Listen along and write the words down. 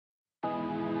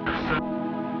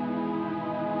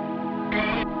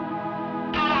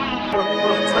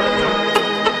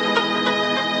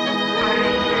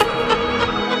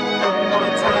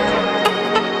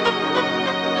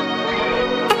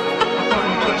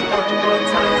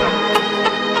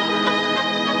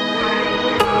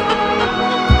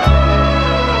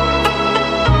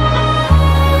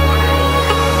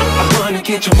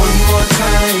Get you one more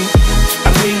time.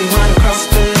 I really wanna cross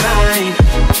the line.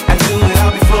 I do it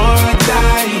all before I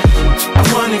die. I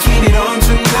wanna get it on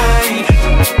tonight.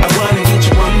 I wanna get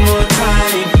you one more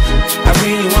time. I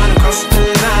really wanna cross the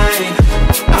line.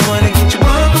 I wanna get you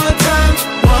one more time,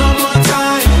 one more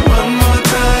time, one more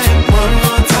time, one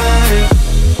more time.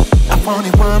 I want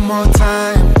it one more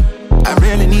time. I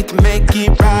really need to make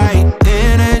it right.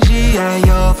 Energy I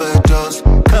overdose,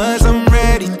 'cause I'm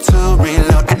ready to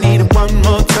reload. I need it one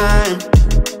more time,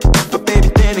 but baby,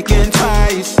 then again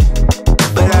twice.